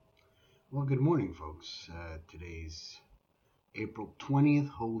Well, good morning, folks. Today's April 20th,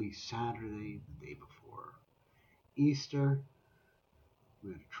 Holy Saturday, the day before Easter.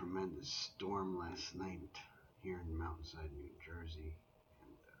 We had a tremendous storm last night here in Mountainside, New Jersey.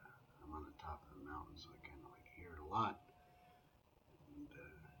 And I'm on the top of the mountain, so I kind of hear it a lot. And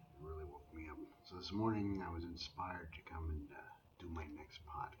it really woke me up. So this morning, I was inspired to come and do my next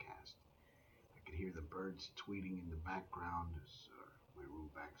podcast. I could hear the birds tweeting in the background as my room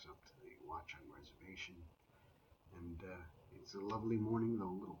backs up to the Watchung Reservation. And it's a lovely morning, though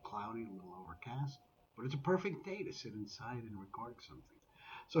a little cloudy, a little overcast. But it's a perfect day to sit inside and record something.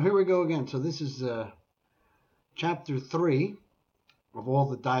 So here we go again. So this is chapter 3 of All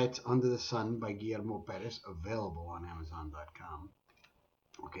the Diets Under the Sun by Guillermo Perez, available on Amazon.com.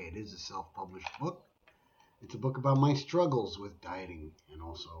 Okay, it is a self-published book. It's a book about my struggles with dieting and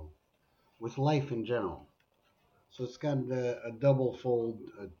also with life in general. So it's got a double fold,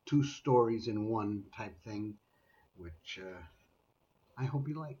 2 stories in one type thing, which I hope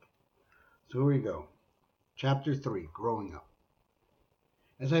you like. So here we go. Chapter 3, Growing Up.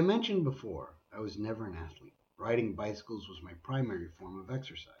 As I mentioned before, I was never an athlete. Riding bicycles was my primary form of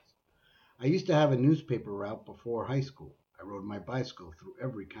exercise. I used to have a newspaper route before high school. I rode my bicycle through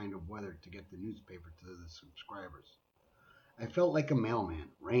every kind of weather to get the newspaper to the subscribers. I felt like a mailman.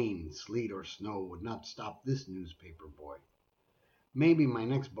 Rain, sleet, or snow would not stop this newspaper boy. Maybe my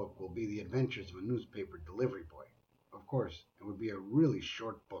next book will be The Adventures of a Newspaper Delivery Boy. Of course, it would be a really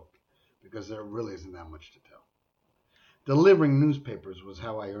short book because there really isn't that much to tell. Delivering newspapers was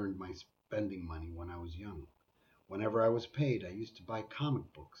how I earned my spending money when I was young. Whenever I was paid, I used to buy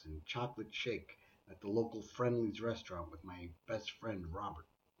comic books and chocolate shake at the local Friendly's restaurant with my best friend, Robert.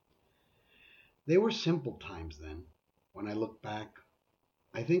 They were simple times then. When I look back,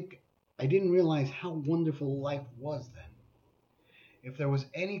 I think I didn't realize how wonderful life was then. If there was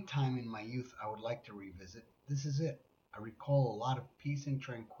any time in my youth I would like to revisit, this is it. I recall a lot of peace and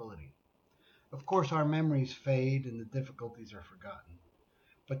tranquility. Of course, our memories fade and the difficulties are forgotten,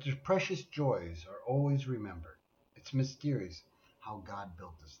 but the precious joys are always remembered. It's mysterious how God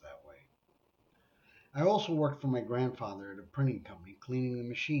built us that way. I also worked for my grandfather at a printing company, cleaning the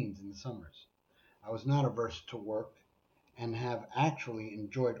machines in the summers. I was not averse to work and have actually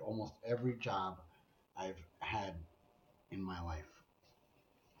enjoyed almost every job I've had in my life.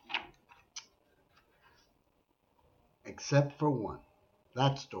 Except for one.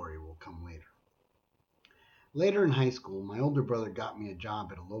 That story will come later. Later in high school, my older brother got me a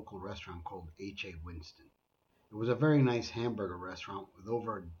job at a local restaurant called H.A. Winston. It was a very nice hamburger restaurant with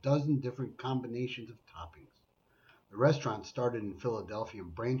over a dozen different combinations of toppings. The restaurant started in Philadelphia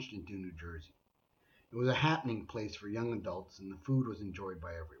and branched into New Jersey. It was a happening place for young adults, and the food was enjoyed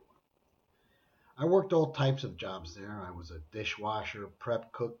by everyone. I worked all types of jobs there. I was a dishwasher,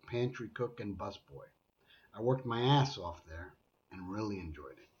 prep cook, pantry cook, and busboy. I worked my ass off there and really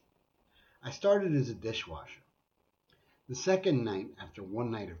enjoyed it. I started as a dishwasher. The second night, after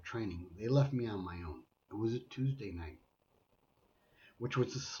one night of training, they left me on my own. It was a Tuesday night, which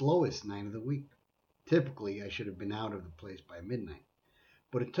was the slowest night of the week. Typically, I should have been out of the place by midnight,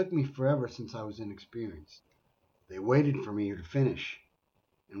 but it took me forever since I was inexperienced. They waited for me to finish,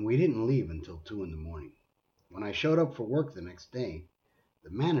 and we didn't leave until 2 in the morning. When I showed up for work the next day, the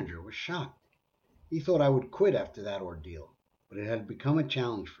manager was shocked. He thought I would quit after that ordeal, but it had become a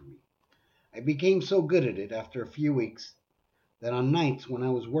challenge for me. I became so good at it after a few weeks that on nights when I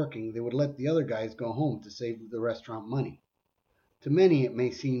was working, they would let the other guys go home to save the restaurant money. To many, it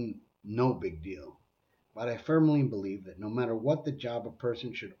may seem no big deal, but I firmly believe that no matter what the job, a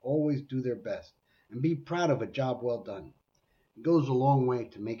person should always do their best and be proud of a job well done. It goes a long way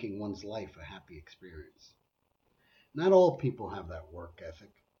to making one's life a happy experience. Not all people have that work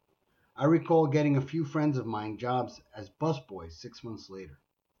ethic. I recall getting a few friends of mine jobs as busboys 6 months later.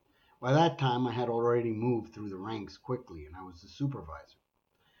 By that time, I had already moved through the ranks quickly, and I was the supervisor.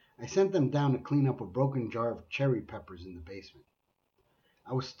 I sent them down to clean up a broken jar of cherry peppers in the basement.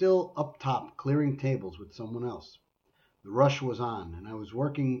 I was still up top clearing tables with someone else. The rush was on, and I was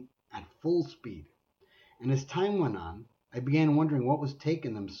working at full speed. And as time went on, I began wondering what was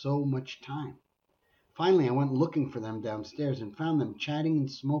taking them so much time. Finally, I went looking for them downstairs and found them chatting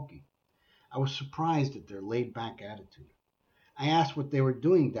and smoking. I was surprised at their laid-back attitude. I asked what they were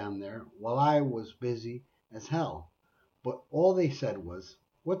doing down there while I was busy as hell, but all they said was,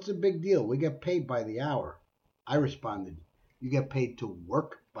 "What's the big deal? We get paid by the hour." I responded, "You get paid to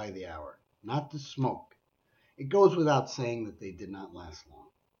work by the hour, not to smoke." It goes without saying that they did not last long.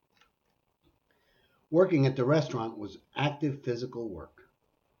 Working at the restaurant was active physical work.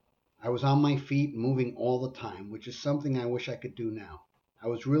 I was on my feet, moving all the time, which is something I wish I could do now. I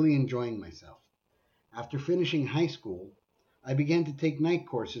was really enjoying myself. After finishing high school, I began to take night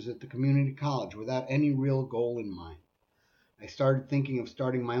courses at the community college without any real goal in mind. I started thinking of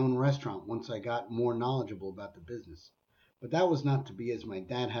starting my own restaurant once I got more knowledgeable about the business, but that was not to be as my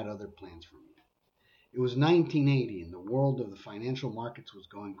dad had other plans for me. It was 1980 and the world of the financial markets was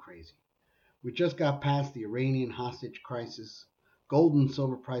going crazy. We just got past the Iranian hostage crisis, gold and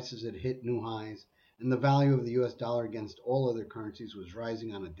silver prices had hit new highs, and the value of the US dollar against all other currencies was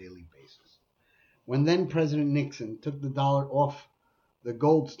rising on a daily basis. When then President Nixon took the dollar off the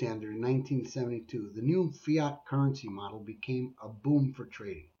gold standard in 1972, the new fiat currency model became a boom for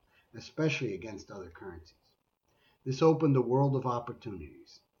trading, especially against other currencies. This opened a world of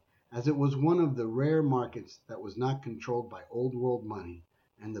opportunities, as it was one of the rare markets that was not controlled by old world money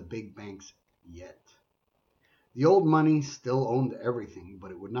and the big banks yet. The old money still owned everything,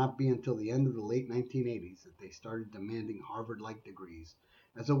 but it would not be until the end of the late 1980s that they started demanding Harvard-like degrees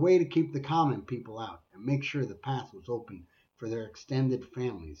as a way to keep the common people out and make sure the path was open for their extended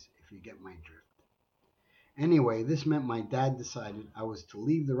families, if you get my drift. Anyway, this meant my dad decided I was to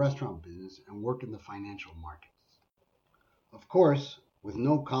leave the restaurant business and work in the financial markets. Of course, with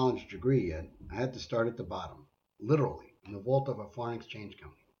no college degree yet, I had to start at the bottom, literally, in the vault of a foreign exchange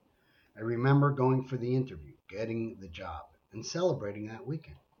company. I remember going for the interview, getting the job, and celebrating that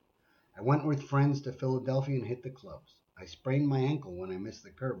weekend. I went with friends to Philadelphia and hit the clubs. I sprained my ankle when I missed the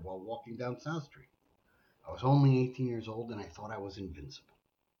curb while walking down South Street. I was only 18 years old and I thought I was invincible.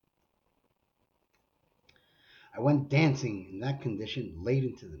 I went dancing in that condition late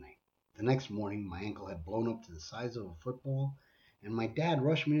into the night. The next morning, my ankle had blown up to the size of a football, and my dad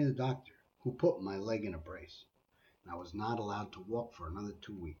rushed me to the doctor, who put my leg in a brace. And I was not allowed to walk for another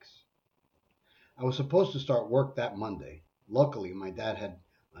 2 weeks. I was supposed to start work that Monday. Luckily, my dad had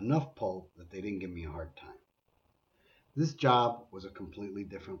enough pull that they didn't give me a hard time. This job was a completely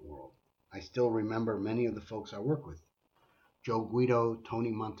different world. I still remember many of the folks I worked with. Joe Guido,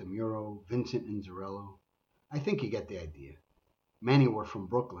 Tony Montemuro, Vincent Inzarello. I think you get the idea. Many were from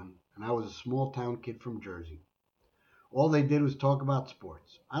Brooklyn, and I was a small town kid from Jersey. All they did was talk about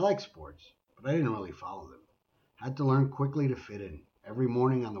sports. I like sports, but I didn't really follow them. I had to learn quickly to fit in. Every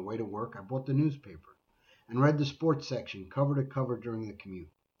morning on the way to work, I bought the newspaper and read the sports section cover to cover during the commute.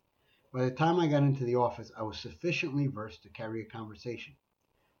 By the time I got into the office, I was sufficiently versed to carry a conversation.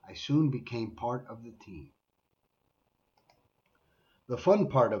 I soon became part of the team. The fun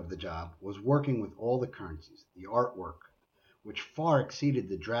part of the job was working with all the currencies, the artwork, which far exceeded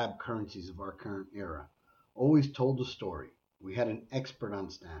the drab currencies of our current era, always told a story. We had an expert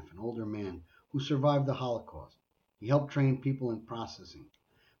on staff, an older man who survived the Holocaust. He helped train people in processing,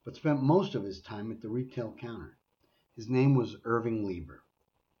 but spent most of his time at the retail counter. His name was Irving Lieber.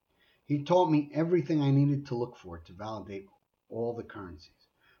 He taught me everything I needed to look for to validate all the currencies,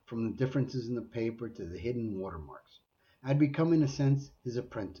 from the differences in the paper to the hidden watermarks. I'd become, in a sense, his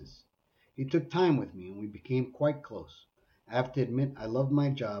apprentice. He took time with me, and we became quite close. I have to admit I loved my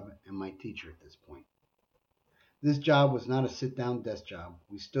job and my teacher at this point. This job was not a sit-down desk job.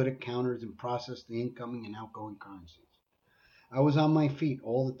 We stood at counters and processed the incoming and outgoing currencies. I was on my feet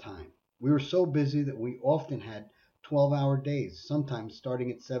all the time. We were so busy that we often had 12-hour days, sometimes starting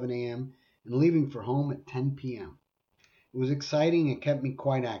at 7 a.m. and leaving for home at 10 p.m. It was exciting and kept me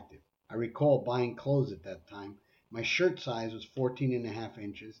quite active. I recall buying clothes at that time. My shirt size was 14.5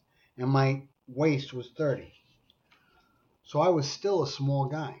 inches and my waist was 30. So I was still a small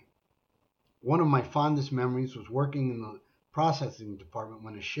guy. One of my fondest memories was working in the processing department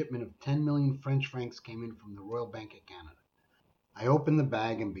when a shipment of 10 million French francs came in from the Royal Bank of Canada. I opened the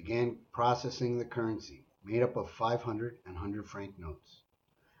bag and began processing the currency, made up of 500 and 100 franc notes.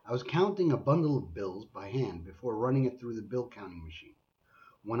 I was counting a bundle of bills by hand before running it through the bill counting machine,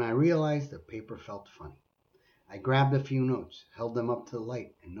 when I realized the paper felt funny. I grabbed a few notes, held them up to the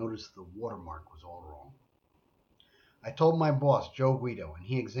light, and noticed the watermark was all wrong. I told my boss, Joe Guido, and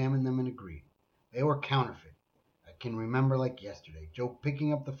he examined them and agreed. They were counterfeit. I can remember like yesterday, Joe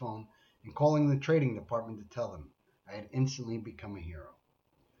picking up the phone and calling the trading department to tell them. I had instantly become a hero.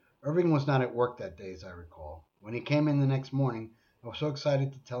 Irving was not at work that day, as I recall. When he came in the next morning, I was so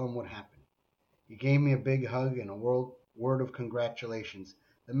excited to tell him what happened. He gave me a big hug and a word of congratulations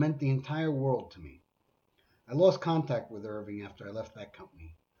that meant the entire world to me. I lost contact with Irving after I left that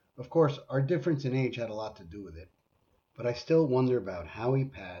company. Of course, our difference in age had a lot to do with it, but I still wonder about how he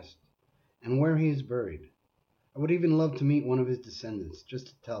passed and where he is buried. I would even love to meet one of his descendants just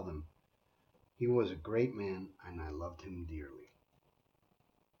to tell them he was a great man and I loved him dearly.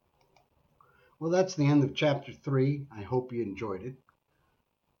 Well, that's the end of chapter 3. I hope you enjoyed it.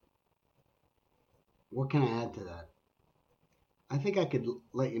 What can I add to that? I think I could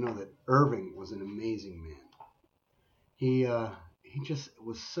let you know that Irving was an amazing man. He just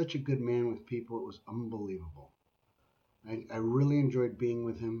was such a good man with people. It was unbelievable. I really enjoyed being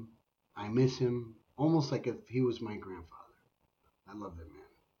with him. I miss him almost like if he was my grandfather. I love that man.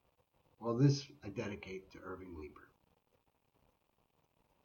 Well, this I dedicate to Irving Lieber.